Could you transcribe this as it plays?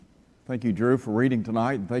Thank you, Drew, for reading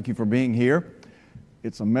tonight, and thank you for being here.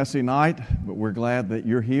 It's a messy night, but we're glad that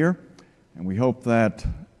you're here, and we hope that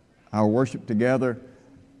our worship together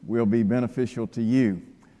will be beneficial to you.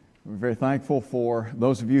 We're very thankful for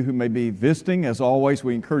those of you who may be visiting. As always,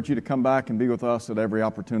 we encourage you to come back and be with us at every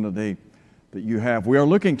opportunity that you have. We are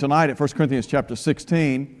looking tonight at 1 Corinthians chapter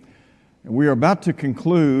 16, and we are about to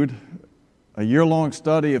conclude a year-long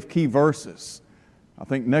study of key verses. I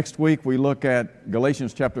think next week we look at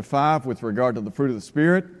Galatians chapter 5 with regard to the fruit of the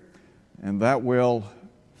Spirit, and that will,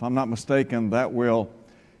 if I'm not mistaken, that will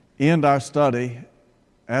end our study.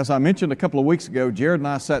 As I mentioned a couple of weeks ago, Jared and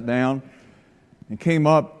I sat down and came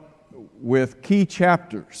up with key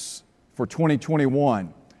chapters for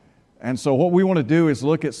 2021. And so what we want to do is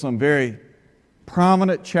look at some very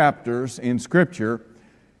prominent chapters in Scripture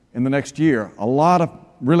in the next year. A lot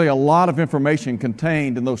of information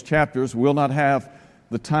contained in those chapters. We'll not have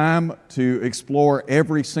the time to explore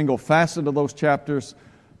every single facet of those chapters,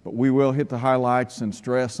 but we will hit the highlights and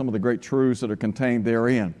stress some of the great truths that are contained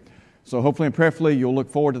therein. So hopefully and prayerfully you'll look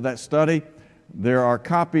forward to that study. There are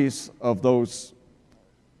copies of those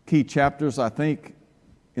key chapters, I think,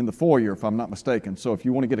 in the foyer, if I'm not mistaken. So if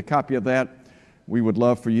you want to get a copy of that, we would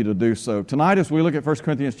love for you to do so. Tonight, as we look at 1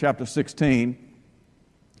 Corinthians chapter 16,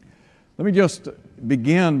 let me just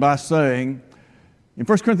begin by saying, in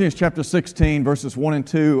 1 Corinthians chapter 16, verses 1 and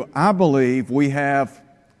 2, I believe we have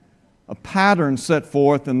a pattern set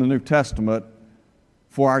forth in the New Testament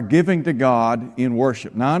for our giving to God in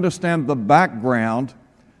worship. Now, I understand the background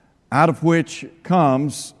out of which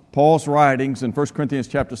comes Paul's writings in 1 Corinthians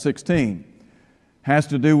chapter 16. Has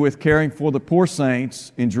to do with caring for the poor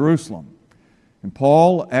saints in Jerusalem. And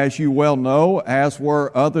Paul, as you well know, as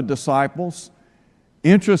were other disciples,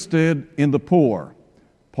 interested in the poor.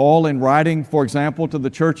 Paul, in writing, for example, to the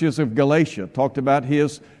churches of Galatia, talked about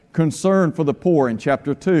his concern for the poor in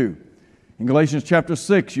chapter 2. In Galatians chapter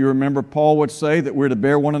 6, you remember Paul would say that we're to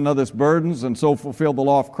bear one another's burdens and so fulfill the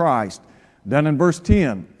law of Christ. Then in verse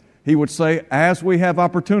 10, he would say, as we have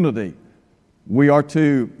opportunity, we are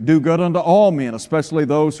to do good unto all men, especially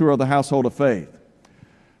those who are of the household of faith.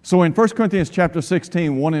 So in 1 Corinthians chapter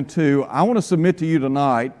 16, 1 and 2, I want to submit to you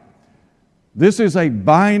tonight, this is a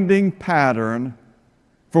binding pattern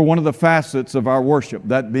for one of the facets of our worship,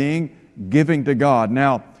 that being giving to God.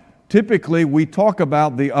 Now, typically we talk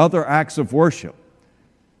about the other acts of worship.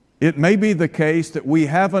 It may be the case that we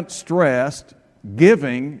haven't stressed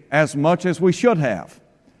giving as much as we should have.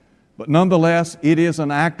 But nonetheless, it is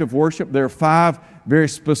an act of worship. There are 5 very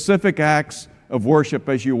specific acts of worship,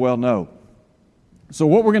 as you well know. So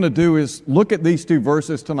what we're going to do is look at these 2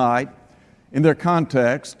 verses tonight in their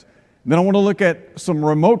context. Then I want to look at some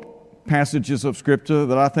remote passages of Scripture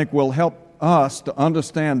that I think will help us to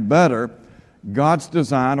understand better God's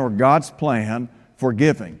design or God's plan for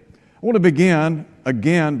giving. I want to begin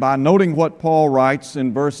again by noting what Paul writes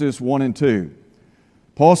in verses 1 and 2.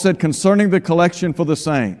 Paul said, concerning the collection for the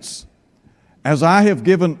saints, as I have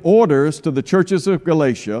given orders to the churches of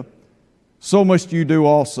Galatia, so must you do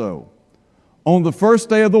also. On the first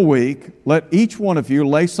day of the week, let each one of you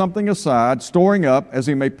lay something aside, storing up as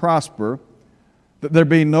he may prosper, that there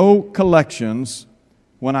be no collections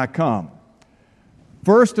when I come.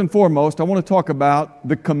 First and foremost, I want to talk about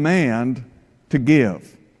the command to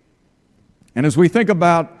give. And as we think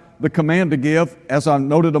about the command to give, as I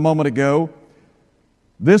noted a moment ago,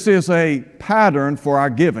 this is a pattern for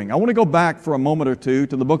our giving. I want to go back for a moment or two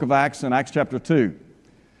to the book of Acts in Acts chapter 2.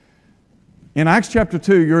 In Acts chapter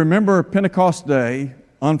 2, you remember Pentecost Day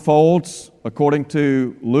unfolds according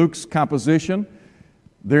to Luke's composition.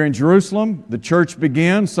 There in Jerusalem, the church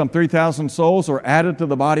begins. Some 3,000 souls are added to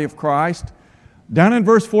the body of Christ. Down in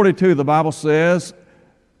verse 42, the Bible says,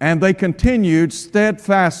 and they continued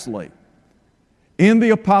steadfastly in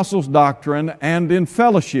the apostles' doctrine and in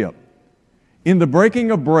fellowship, in the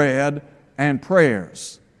breaking of bread and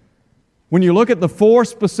prayers. When you look at the 4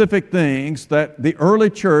 specific things that the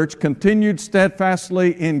early church continued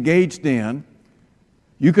steadfastly engaged in,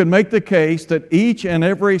 you could make the case that each and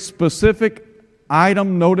every specific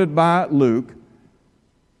item noted by Luke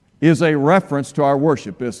is a reference to our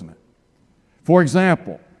worship, isn't it? For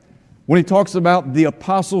example, when he talks about the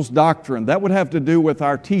apostles' doctrine, that would have to do with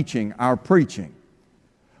our teaching, our preaching.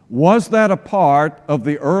 Was that a part of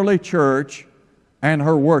the early church and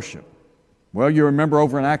her worship? Well, you remember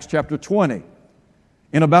over in Acts chapter 20.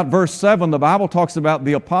 In about verse 7, the Bible talks about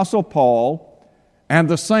the apostle Paul and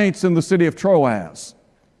the saints in the city of Troas.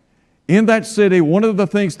 In that city, one of the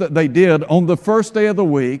things that they did on the first day of the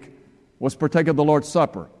week was partake of the Lord's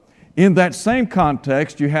Supper. In that same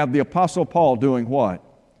context, you have the apostle Paul doing what?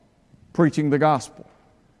 Preaching the gospel.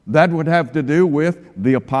 That would have to do with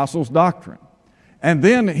the apostles' doctrine. And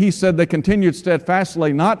then he said they continued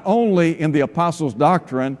steadfastly not only in the apostles'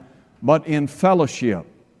 doctrine, but in fellowship.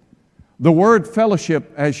 The word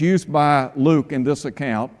fellowship, as used by Luke in this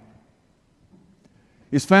account,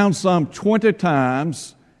 is found some 20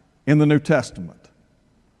 times in the New Testament.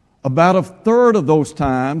 About a third of those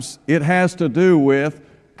times, it has to do with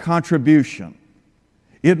contribution.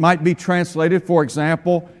 It might be translated, for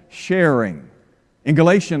example, sharing. In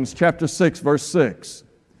Galatians chapter 6, verse 6,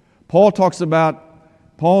 Paul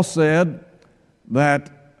said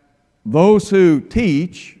that those who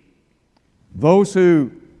teach, those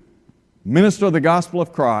who minister the gospel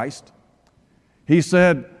of Christ, he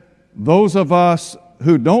said, those of us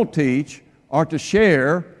who don't teach are to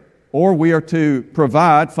share, or we are to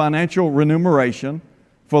provide financial remuneration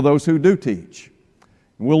for those who do teach.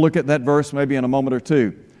 We'll look at that verse maybe in a moment or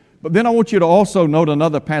two. But then I want you to also note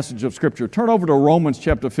another passage of Scripture. Turn over to Romans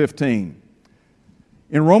chapter 15.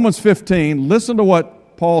 In Romans 15, listen to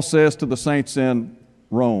what Paul says to the saints in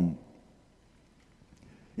Rome.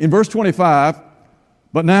 In verse 25,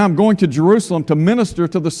 but now I'm going to Jerusalem to minister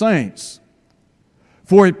to the saints.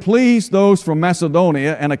 For it pleased those from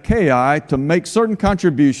Macedonia and Achaia to make certain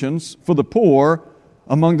contributions for the poor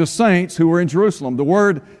among the saints who were in Jerusalem. The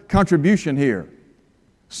word contribution here,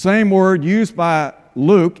 same word used by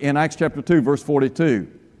Luke in Acts chapter 2, verse 42,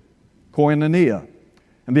 koinonia.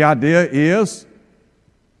 And the idea is,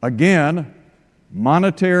 again,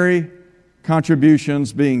 monetary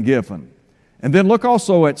contributions being given. And then look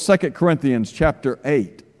also at 2 Corinthians chapter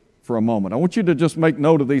 8 for a moment. I want you to just make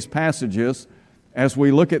note of these passages as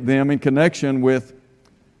we look at them in connection with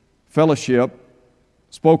fellowship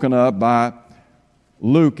spoken of by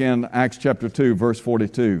Luke in Acts chapter 2, verse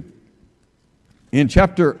 42. In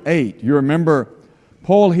chapter 8, you remember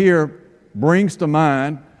Paul here brings to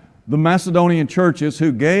mind the Macedonian churches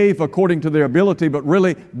who gave according to their ability, but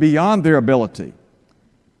really beyond their ability,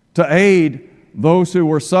 to aid those who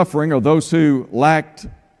were suffering or those who lacked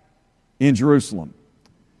in Jerusalem.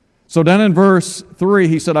 So down in verse 3,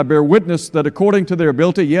 he said, I bear witness that according to their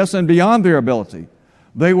ability, yes, and beyond their ability,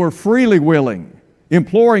 they were freely willing,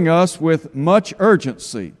 imploring us with much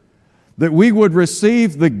urgency that we would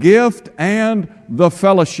receive the gift and the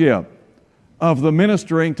fellowship of the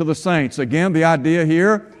ministering to the saints. Again, the idea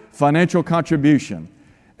here, financial contribution.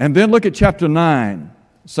 And then look at chapter 9,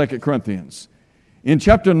 2 Corinthians. In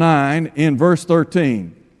chapter 9, in verse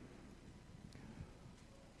 13,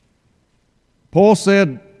 Paul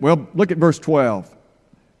said, well, look at verse 12.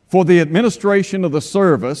 For the administration of the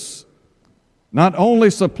service not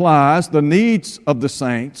only supplies the needs of the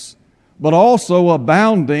saints, but also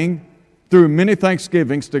abounding through many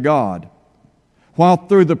thanksgivings to God. While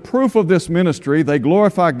through the proof of this ministry they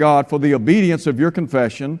glorify God for the obedience of your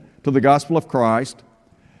confession to the gospel of Christ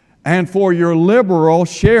and for your liberal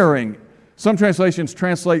sharing. Some translations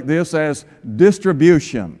translate this as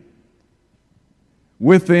distribution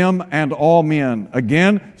with them and all men.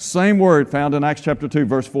 Again, same word found in Acts chapter 2,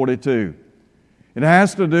 verse 42. It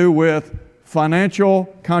has to do with financial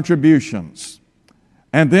contributions.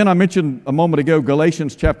 And then I mentioned a moment ago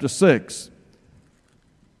Galatians chapter 6.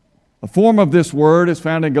 A form of this word is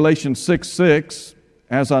found in Galatians 6:6,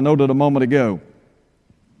 as I noted a moment ago.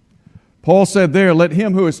 Paul said there, let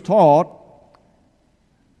him who is taught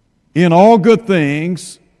in all good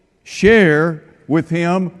things share with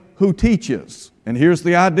him who teaches. And here's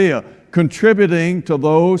the idea, contributing to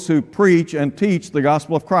those who preach and teach the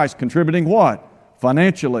gospel of Christ. Contributing what?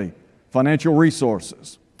 Financially, financial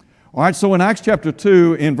resources. All right, so in Acts chapter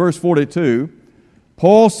 2, in verse 42,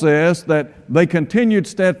 Paul says that they continued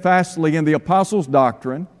steadfastly in the apostles'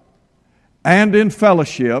 doctrine and in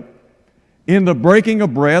fellowship, in the breaking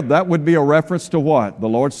of bread. That would be a reference to what? The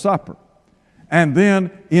Lord's Supper. And then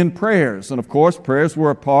in prayers. And of course, prayers were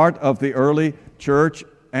a part of the early church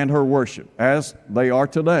and her worship, as they are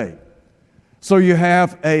today. So you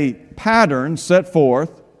have a pattern set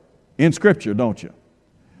forth in Scripture, don't you?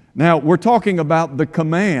 Now, we're talking about the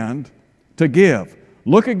command to give.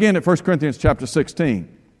 Look again at 1 Corinthians chapter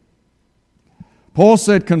 16. Paul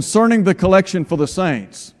said, concerning the collection for the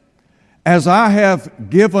saints, as I have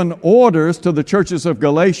given orders to the churches of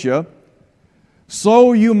Galatia,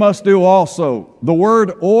 so you must do also. The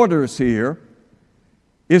word orders here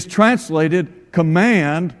is translated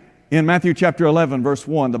command in Matthew chapter 11, verse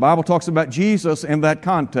 1. The Bible talks about Jesus in that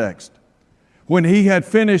context. When he had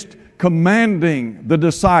finished commanding the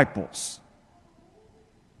disciples,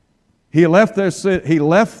 He left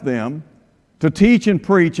them to teach and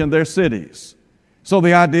preach in their cities. So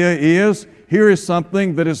the idea is, here is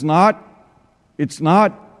something that is not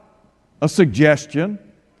a suggestion,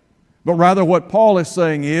 But rather what Paul is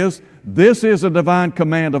saying is, this is a divine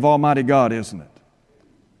command of Almighty God, isn't it?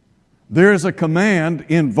 There is a command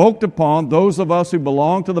invoked upon those of us who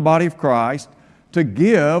belong to the body of Christ to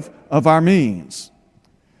give of our means.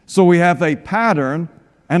 So we have a pattern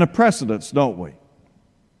and a precedence, don't we?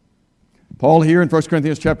 Paul here in 1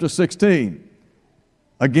 Corinthians chapter 16,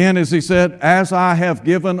 again, as he said, as I have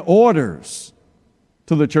given orders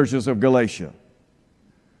to the churches of Galatia,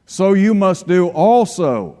 so you must do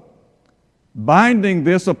also, binding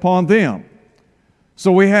this upon them.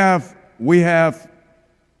 So we have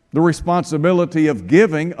the responsibility of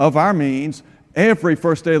giving of our means every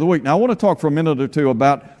first day of the week. Now I want to talk for a minute or two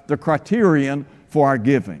about the criterion for our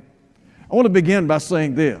giving. I want to begin by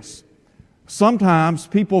saying this. Sometimes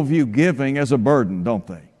people view giving as a burden, don't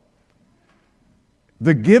they?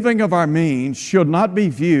 The giving of our means should not be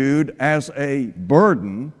viewed as a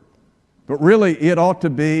burden, but really it ought to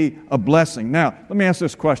be a blessing. Now, let me ask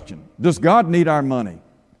this question. Does God need our money?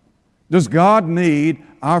 Does God need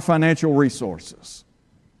our financial resources?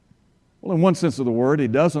 Well, in one sense of the word, He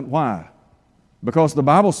doesn't. Why? Because the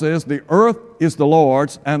Bible says the earth is the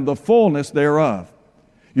Lord's and the fullness thereof.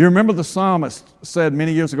 You remember the psalmist said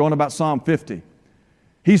many years ago in about Psalm 50,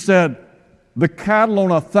 he said, the cattle on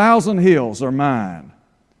 1,000 hills are mine.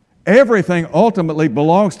 Everything ultimately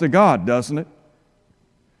belongs to God, doesn't it?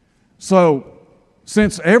 So,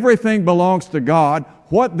 since everything belongs to God,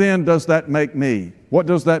 what then does that make me? What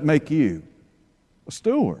does that make you? A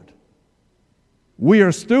steward. We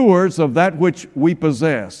are stewards of that which we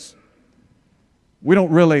possess. We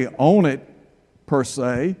don't really own it per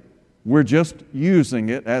se. We're just using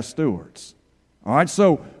it as stewards. All right,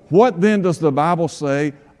 so what then does the Bible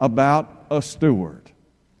say about a steward?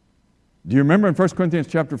 Do you remember in 1 Corinthians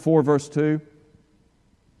chapter 4, verse 2?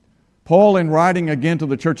 Paul, in writing again to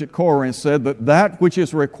the church at Corinth, said that which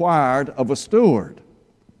is required of a steward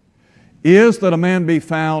is that a man be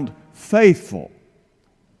found faithful.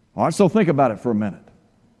 All right, so think about it for a minute.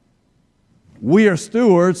 We are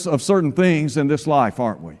stewards of certain things in this life,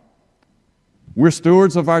 aren't we? We're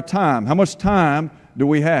stewards of our time. How much time do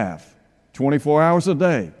we have? 24 hours a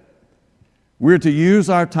day. We're to use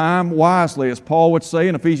our time wisely, as Paul would say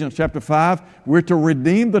in Ephesians chapter 5. We're to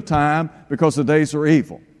redeem the time because the days are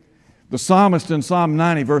evil. The psalmist in Psalm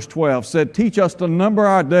 90, verse 12, said, teach us to number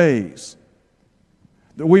our days,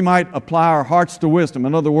 that we might apply our hearts to wisdom.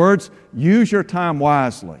 In other words, use your time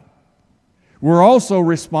wisely. We're also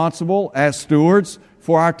responsible as stewards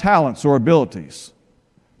for our talents or abilities.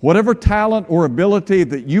 Whatever talent or ability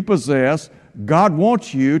that you possess, God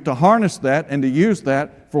wants you to harness that and to use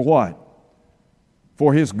that for what?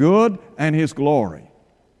 For His good and His glory.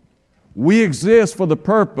 We exist for the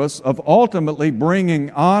purpose of ultimately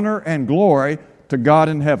bringing honor and glory to God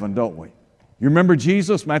in heaven, don't we? You remember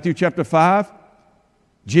Jesus, Matthew chapter 5?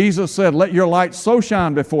 Jesus said, let your light so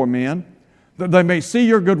shine before men that they may see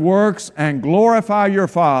your good works and glorify your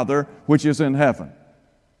Father which is in heaven.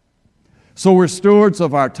 So we're stewards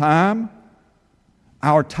of our time,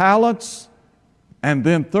 our talents, and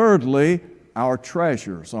then thirdly, our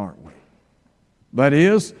treasures, aren't we? That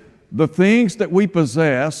is, the things that we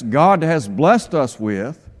possess, God has blessed us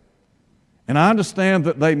with, and I understand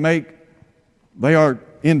that they are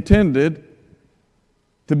intended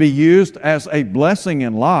to be used as a blessing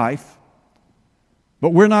in life,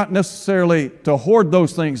 but we're not necessarily to hoard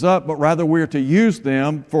those things up, but rather we're to use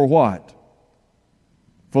them for what?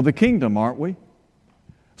 For the kingdom, aren't we?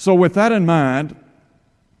 So with that in mind,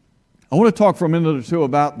 I want to talk for a minute or two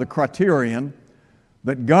about the criterion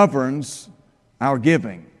that governs our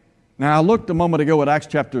giving. Now, I looked a moment ago at Acts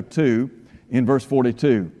chapter 2 in verse 42.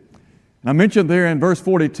 And I mentioned there in verse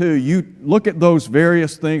 42, you look at those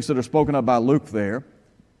various things that are spoken of by Luke there.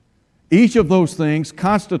 Each of those things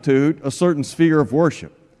constitute a certain sphere of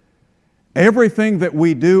worship. Everything that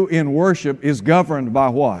we do in worship is governed by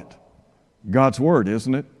what? God's Word,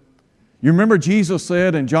 isn't it? You remember Jesus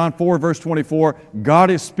said in John 4, verse 24, God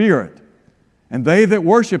is spirit, and they that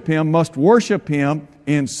worship Him must worship Him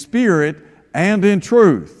in spirit and in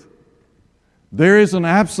truth. There is an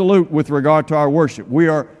absolute with regard to our worship. We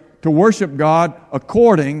are to worship God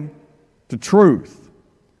according to truth.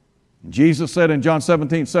 Jesus said in John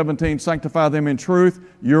 17:17, sanctify them in truth,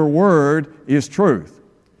 your word is truth.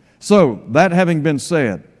 So, that having been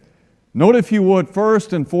said, note if you would,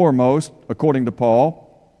 first and foremost, according to Paul,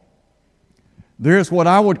 there's what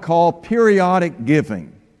I would call periodic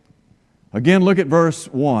giving. Again, look at verse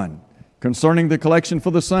 1, concerning the collection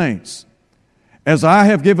for the saints. As I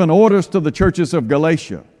have given orders to the churches of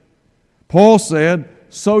Galatia, Paul said,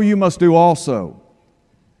 so you must do also.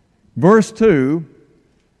 Verse 2,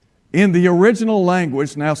 in the original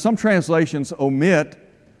language, now some translations omit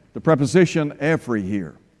the preposition every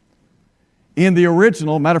here. In the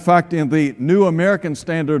original, matter of fact, in the New American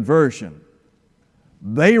Standard Version,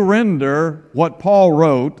 they render what Paul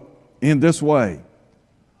wrote in this way: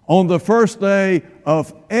 on the first day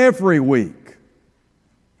of every week,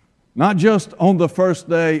 not just on the first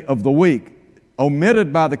day of the week,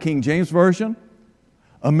 omitted by the King James Version,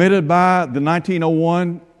 omitted by the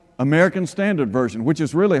 1901 American Standard Version, which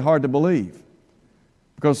is really hard to believe,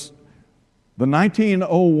 because the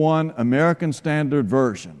 1901 American Standard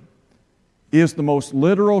Version is the most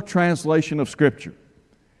literal translation of Scripture.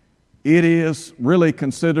 It is really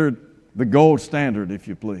considered the gold standard, if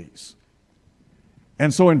you please.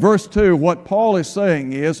 And so in verse 2, what Paul is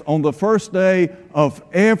saying is, on the first day of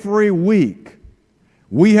every week,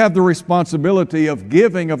 we have the responsibility of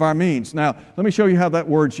giving of our means. Now, let me show you how that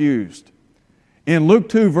word's used. In Luke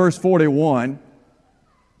 2, verse 41,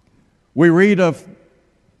 we read of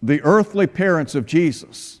the earthly parents of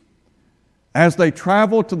Jesus as they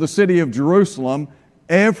traveled to the city of Jerusalem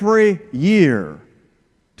every year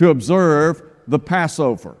to observe the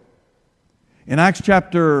Passover. In Acts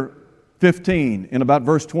chapter 15, in about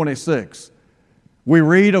verse 26, we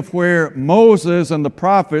read of where Moses and the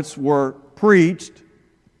prophets were preached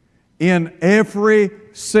in every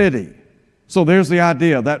city. So there's the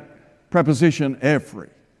idea, that preposition every.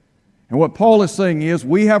 And what Paul is saying is,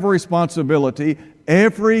 we have a responsibility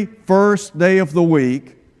every first day of the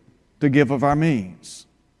week to give of our means.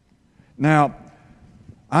 Now,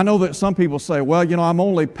 I know that some people say, well, I'm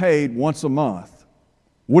only paid once a month.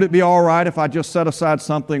 Would it be all right if I just set aside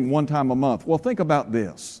something one time a month? Well, think about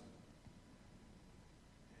this.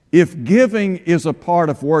 If giving is a part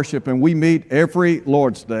of worship and we meet every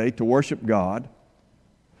Lord's Day to worship God,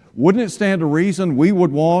 wouldn't it stand to reason we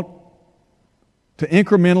would want to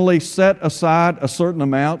incrementally set aside a certain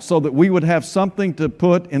amount so that we would have something to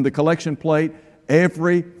put in the collection plate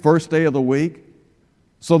every first day of the week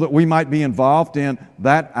so that we might be involved in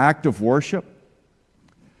that act of worship?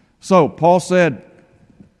 So Paul said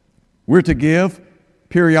we're to give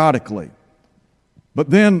periodically. But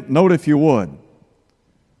then note, if you would,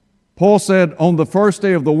 Paul said on the first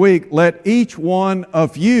day of the week, let each one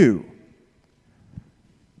of you.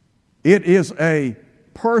 It is a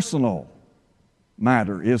personal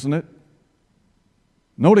matter, isn't it?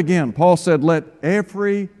 Note again, Paul said, let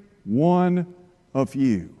every one of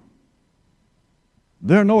you.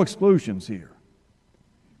 There are no exclusions here.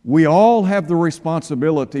 We all have the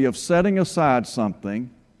responsibility of setting aside something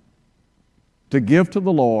to give to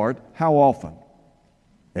the Lord. How often?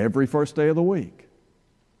 Every first day of the week.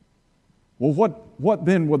 Well, what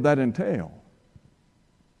then would that entail?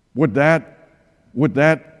 Would that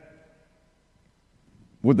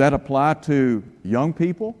apply to young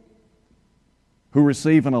people who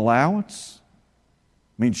receive an allowance?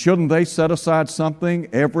 I mean, shouldn't they set aside something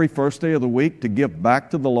every first day of the week to give back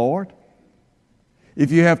to the Lord?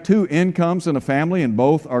 If you have two incomes in a family and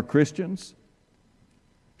both are Christians,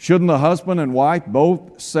 shouldn't the husband and wife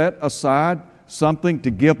both set aside something to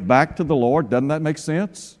give back to the Lord? Doesn't that make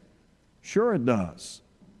sense? Sure it does.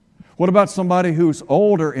 What about somebody who's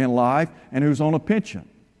older in life and who's on a pension?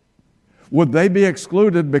 Would they be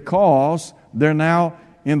excluded because they're now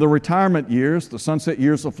in the retirement years, the sunset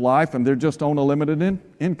years of life, and they're just on a limited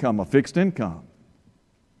income, a fixed income?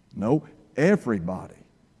 No, everybody,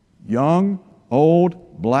 young,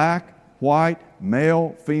 old, black, white,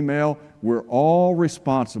 male, female, we're all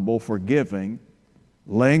responsible for giving,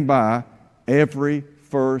 laying by every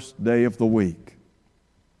first day of the week.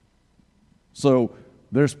 So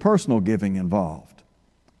there's personal giving involved.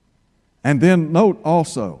 And then note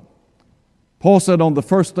also, Paul said on the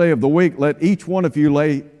first day of the week, let each one of you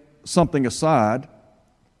lay something aside,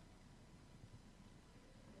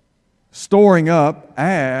 storing up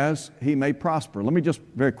as he may prosper. Let me just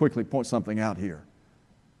very quickly point something out here.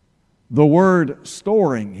 The word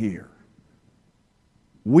storing here,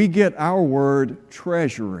 we get our word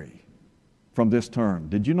treasury from this term.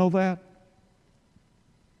 Did you know that?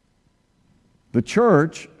 The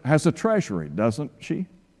church has a treasury, doesn't she?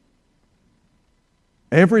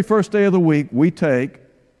 Every first day of the week, we take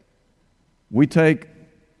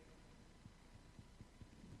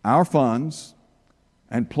our funds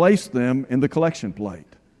and place them in the collection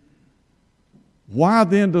plate. Why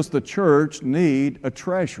then does the church need a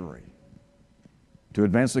treasury? To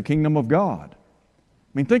advance the kingdom of God. I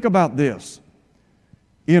mean, think about this.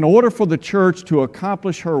 In order for the church to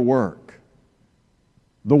accomplish her work,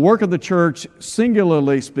 the work of the church,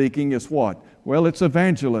 singularly speaking, is what? Well, it's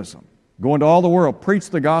evangelism. Go into all the world,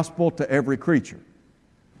 preach the gospel to every creature.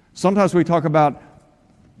 Sometimes we talk about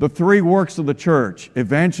the three works of the church: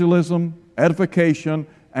 evangelism, edification,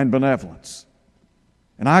 and benevolence.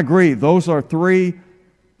 And I agree, those are three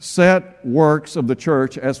set works of the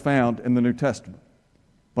church as found in the New Testament.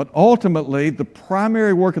 But ultimately, the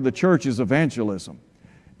primary work of the church is evangelism.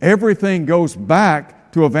 Everything goes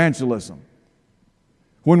back to evangelism.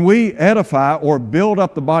 When we edify or build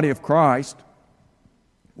up the body of Christ,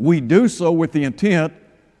 we do so with the intent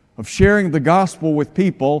of sharing the gospel with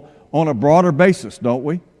people on a broader basis, don't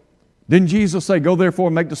we? Didn't Jesus say, "Go therefore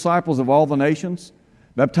and make disciples of all the nations,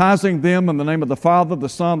 baptizing them in the name of the Father, the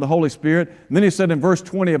Son, the Holy Spirit"? And then he said in verse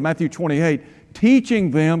 20 of Matthew 28,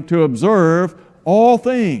 "Teaching them to observe all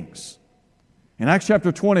things." In Acts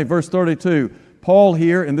chapter 20, verse 32, Paul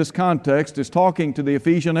here in this context is talking to the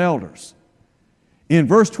Ephesian elders. In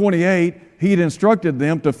verse 28, he had instructed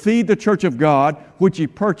them to feed the church of God, which he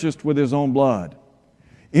purchased with his own blood.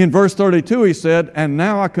 In verse 32, he said, "And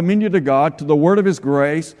now I commend you to God, to the word of his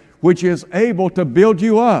grace, which is able to build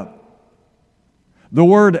you up." The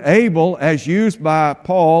word able, as used by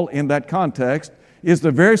Paul in that context, is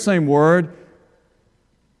the very same word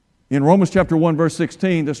in Romans chapter 1, verse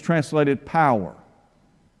 16, that's translated power.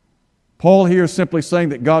 Paul here is simply saying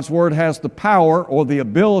that God's word has the power or the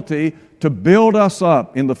ability to build us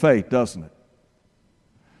up in the faith, doesn't it?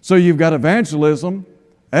 So you've got evangelism,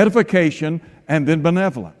 edification, and then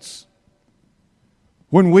benevolence.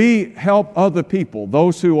 When we help other people,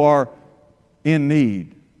 those who are in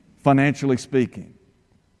need, financially speaking,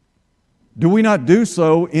 do we not do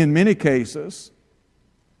so in many cases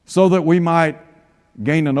so that we might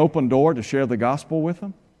gain an open door to share the gospel with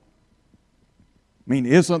them? I mean,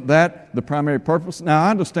 isn't that the primary purpose? Now,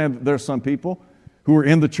 I understand that there are some people who are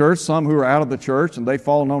in the church, some who are out of the church, and they've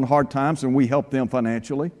fallen on hard times, and we help them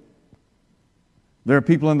financially. There are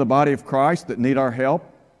people in the body of Christ that need our help.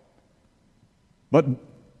 But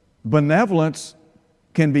benevolence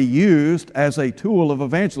can be used as a tool of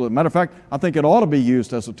evangelism. Matter of fact, I think it ought to be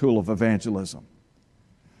used as a tool of evangelism.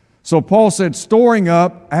 So Paul said, storing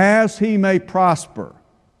up as he may prosper.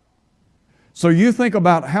 So you think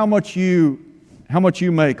about how much you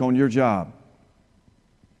make on your job.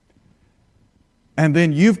 And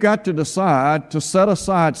then you've got to decide to set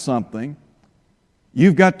aside something.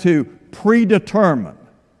 You've got to predetermine.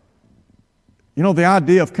 You know, the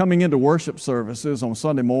idea of coming into worship services on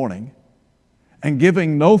Sunday morning and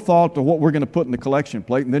giving no thought to what we're going to put in the collection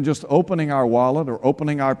plate and then just opening our wallet or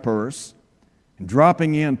opening our purse and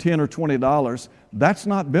dropping in $10 or $20, that's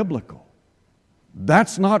not biblical.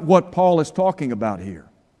 That's not what Paul is talking about here.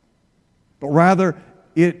 But rather,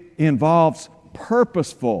 it involves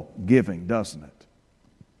purposeful giving, doesn't it?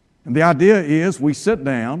 And the idea is we sit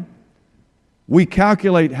down, we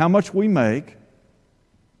calculate how much we make,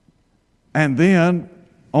 and then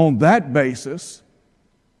on that basis,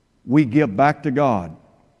 we give back to God.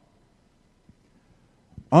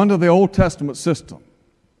 Under the Old Testament system,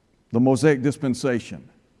 the Mosaic dispensation,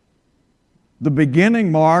 the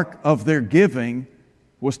beginning mark of their giving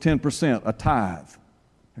was 10%, a tithe.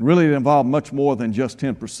 And really it involved much more than just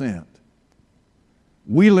 10%.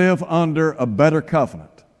 We live under a better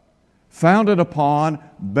covenant, founded upon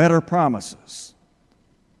better promises.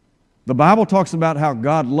 The Bible talks about how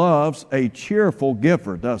God loves a cheerful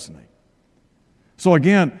giver, doesn't He? So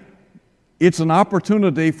again, it's an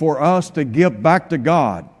opportunity for us to give back to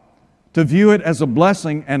God, to view it as a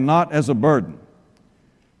blessing and not as a burden.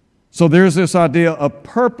 So there's this idea of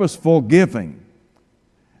purposeful giving.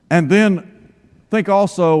 And then think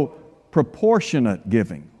also proportionate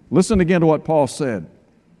giving. Listen again to what Paul said.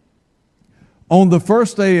 On the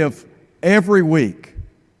first day of every week,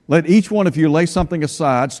 let each one of you lay something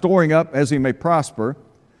aside, storing up as he may prosper,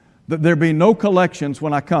 that there be no collections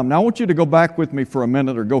when I come. Now I want you to go back with me for a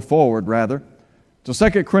minute, or go forward rather, to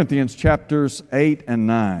 2 Corinthians chapters 8 and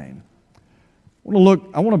 9. I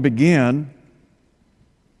want to begin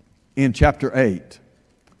in chapter 8.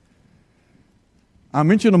 I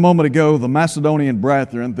mentioned a moment ago the Macedonian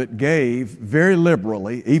brethren that gave very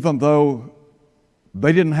liberally, even though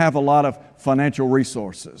they didn't have a lot of financial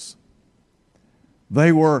resources.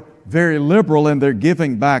 They were very liberal in their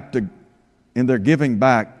giving back to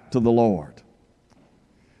the Lord.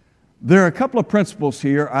 There are a couple of principles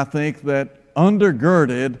here, I think, that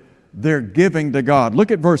undergirded their giving to God.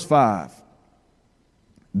 Look at verse 5.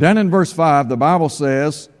 Down in verse 5, the Bible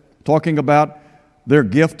says, talking about their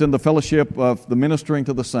gift in the fellowship of the ministering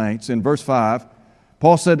to the saints, in verse 5,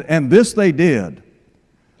 Paul said, "And this they did,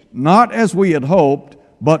 not as we had hoped,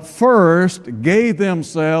 but first gave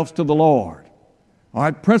themselves to the Lord." All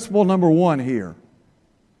right, principle number one here.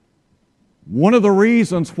 One of the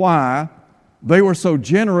reasons why they were so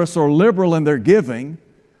generous or liberal in their giving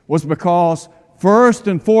was because, first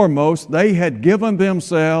and foremost, they had given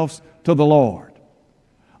themselves to the Lord.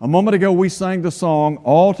 A moment ago we sang the song,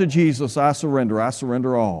 All to Jesus I surrender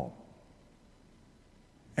all.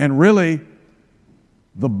 And really,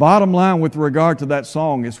 the bottom line with regard to that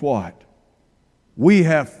song is what? We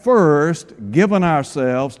have first given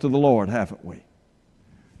ourselves to the Lord, haven't we?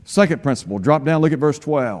 Second principle, drop down, look at verse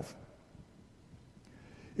 12.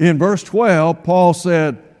 In verse 12, Paul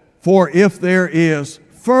said, for if there is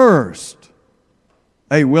first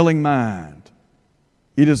a willing mind,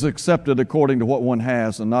 it is accepted according to what one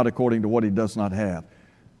has and not according to what he does not have.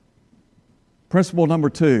 Principle number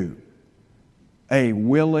 2, a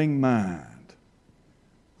willing mind.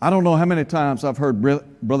 I don't know how many times I've heard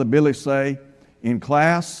Brother Billy say in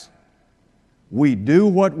class, we do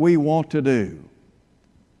what we want to do.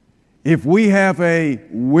 If we have a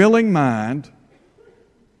willing mind,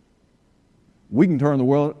 we can turn the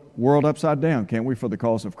world upside down, can't we, for the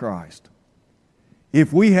cause of Christ?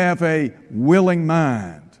 If we have a willing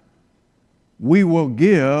mind, we will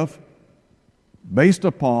give based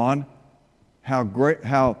upon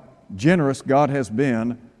how generous God has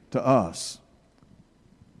been to us.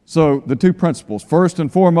 So the two principles, first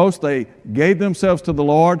and foremost, they gave themselves to the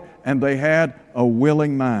Lord and they had a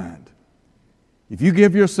willing mind. If you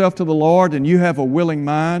give yourself to the Lord and you have a willing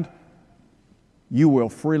mind, you will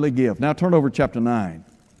freely give. Now turn over to chapter 9.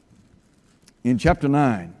 In chapter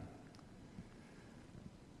 9,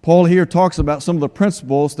 Paul here talks about some of the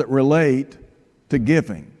principles that relate to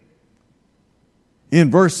giving.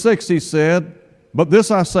 In verse 6 he said, but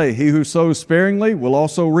this I say, he who sows sparingly will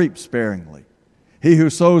also reap sparingly. He who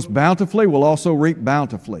sows bountifully will also reap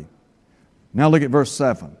bountifully. Now look at verse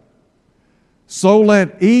 7. So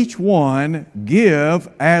let each one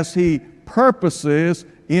give as he purposes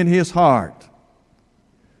in his heart.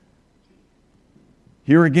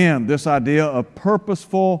 Here again, this idea of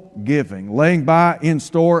purposeful giving, laying by in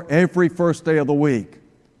store every first day of the week,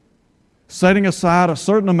 setting aside a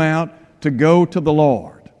certain amount to go to the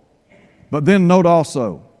Lord. But then note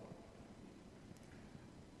also,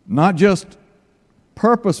 not just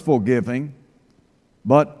purposeful giving,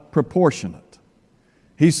 but proportionate.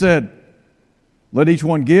 He said, let each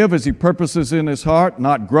one give as he purposes in his heart,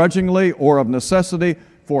 not grudgingly or of necessity,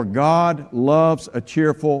 for God loves a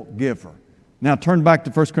cheerful giver. Now turn back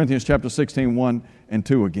to 1 Corinthians chapter 16, 1 and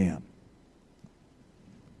 2 again.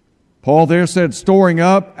 Paul there said, storing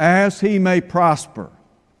up as he may prosper.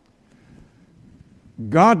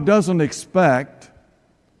 God doesn't expect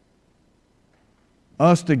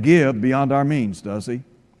us to give beyond our means, does He?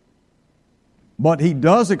 But He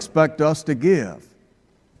does expect us to give.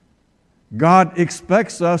 God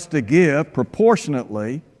expects us to give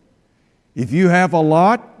proportionately. If you have a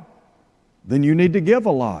lot, then you need to give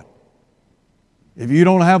a lot. If you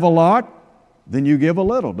don't have a lot, then you give a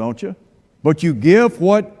little, don't you? But you give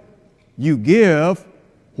what you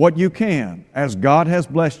can, as God has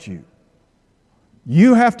blessed you.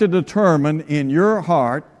 You have to determine in your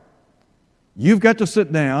heart, you've got to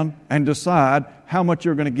sit down and decide how much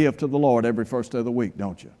you're going to give to the Lord every first day of the week,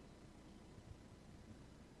 don't you?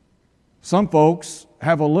 Some folks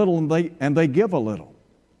have a little and they give a little.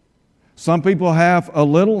 Some people have a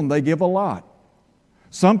little and they give a lot.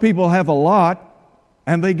 Some people have a lot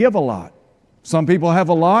and they give a lot. Some people have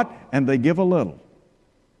a lot and they give a little.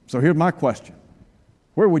 So here's my question.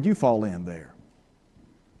 Where would you fall in there?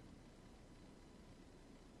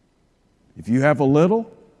 If you have a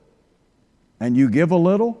little and you give a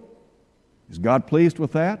little, is God pleased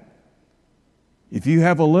with that? If you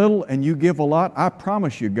have a little and you give a lot, I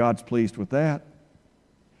promise you God's pleased with that.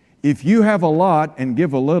 If you have a lot and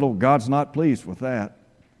give a little, God's not pleased with that.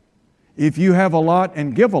 If you have a lot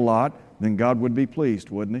and give a lot, then God would be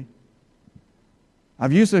pleased, wouldn't He?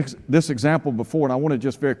 I've used this example before, and I want to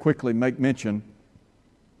just very quickly make mention.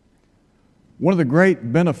 One of the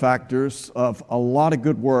great benefactors of a lot of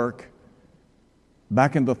good work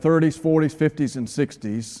back in the 30s, 40s, 50s, and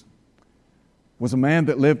 60s was a man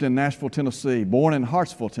that lived in Nashville, Tennessee, born in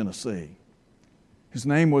Hartsville, Tennessee. His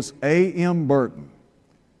name was A.M. Burton.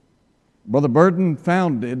 Brother Burton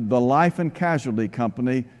founded the Life and Casualty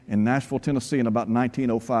Company in Nashville, Tennessee in about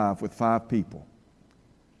 1905 with 5 people.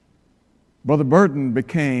 Brother Burton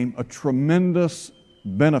became a tremendous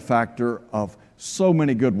benefactor of so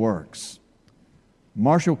many good works.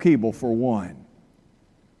 Marshall Keeble, for one.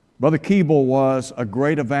 Brother Keeble was a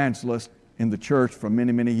great evangelist in the church for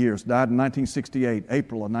many, many years. Died in 1968,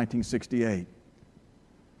 April of 1968.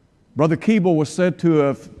 Brother Keeble was said to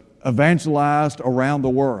have evangelized around the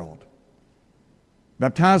world,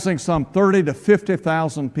 baptizing some 30 to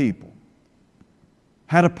 50,000 people.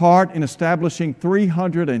 Had a part in establishing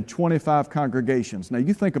 325 congregations. Now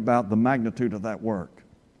you think about the magnitude of that work.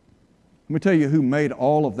 Let me tell you who made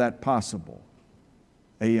all of that possible.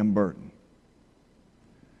 A.M. Burton.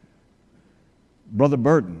 Brother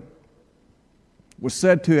Burton was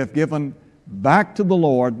said to have given back to the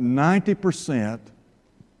Lord 90%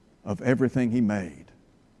 of everything he made.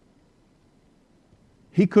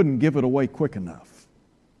 He couldn't give it away quick enough.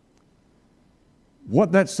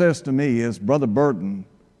 What that says to me is Brother Burton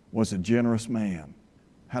was a generous man,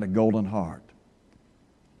 had a golden heart.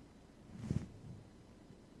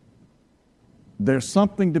 There's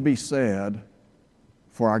something to be said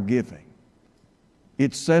for our giving.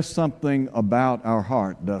 It says something about our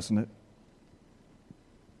heart, doesn't it?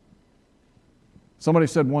 Somebody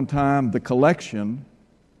said one time, the collection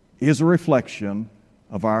is a reflection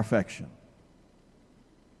of our affection.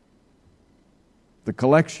 The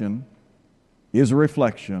collection is a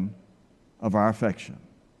reflection of our affection.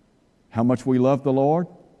 How much we love the Lord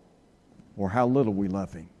or how little we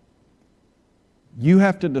love Him. You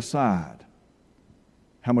have to decide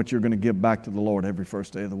how much you're going to give back to the Lord every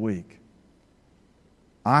first day of the week.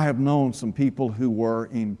 I have known some people who were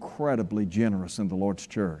incredibly generous in the Lord's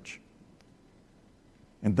church.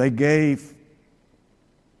 And they gave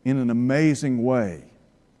in an amazing way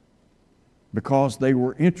because they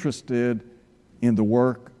were interested in the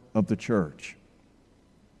work of the church.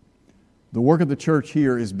 The work of the church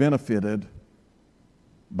here is benefited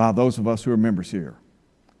by those of us who are members here.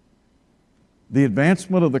 The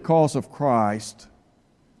advancement of the cause of Christ,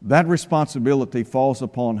 that responsibility falls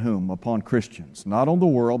upon whom? Upon Christians. Not on the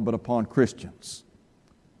world, but upon Christians.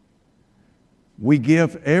 We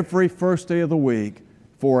give every first day of the week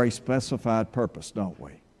for a specified purpose, don't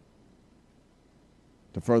we?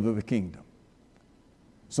 To further the kingdom.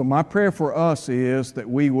 So my prayer for us is that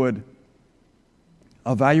we would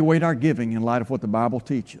evaluate our giving in light of what the Bible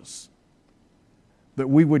teaches. That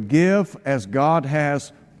we would give as God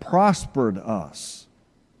has prospered us.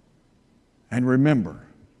 And remember,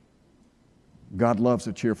 God loves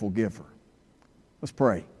a cheerful giver. Let's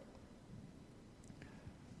pray.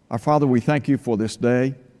 Our Father, we thank You for this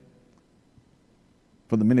day,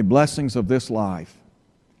 for the many blessings of this life.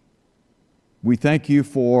 We thank You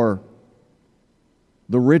for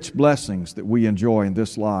the rich blessings that we enjoy in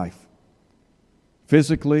this life,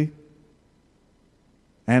 physically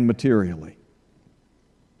and materially.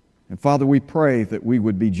 And Father, we pray that we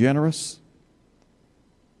would be generous,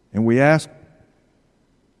 and we ask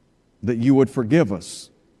that You would forgive us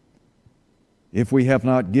if we have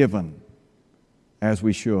not given as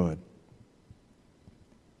we should.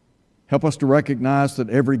 Help us to recognize that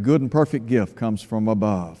every good and perfect gift comes from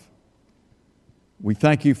above. We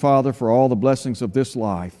thank You, Father, for all the blessings of this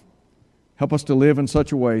life. Help us to live in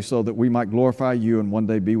such a way so that we might glorify You and one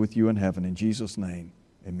day be with You in heaven. In Jesus' name,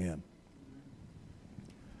 amen.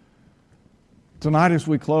 Tonight as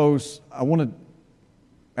we close, I want to,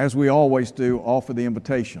 as we always do, offer the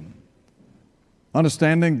invitation.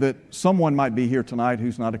 Understanding that someone might be here tonight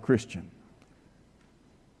who's not a Christian.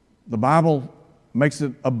 The Bible makes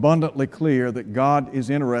it abundantly clear that God is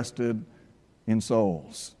interested in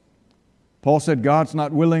souls. Paul said God's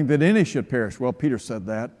not willing that any should perish. Well, Peter said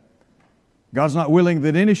that. God's not willing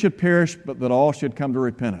that any should perish, but that all should come to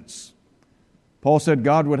repentance. Paul said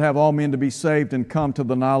God would have all men to be saved and come to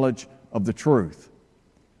the knowledge of the truth.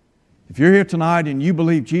 If you're here tonight and you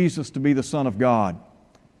believe Jesus to be the Son of God,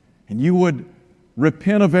 and you would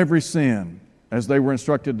repent of every sin as they were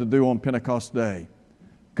instructed to do on Pentecost Day,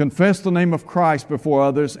 confess the name of Christ before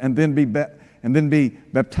others, and then be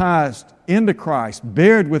baptized into Christ,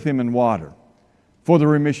 buried with Him in water for the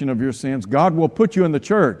remission of your sins, God will put you in the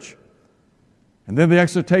church. And then the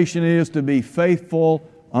exhortation is to be faithful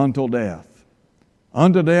until death.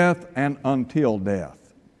 Unto death and until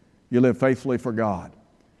death. You live faithfully for God.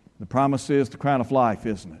 The promise is the crown of life,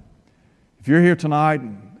 isn't it? If you're here tonight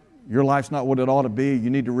and your life's not what it ought to be, you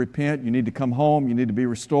need to repent, you need to come home, you need to be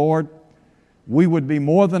restored, we would be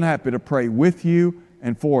more than happy to pray with you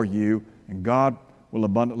and for you, and God will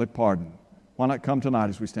abundantly pardon. Why not come tonight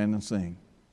as we stand and sing?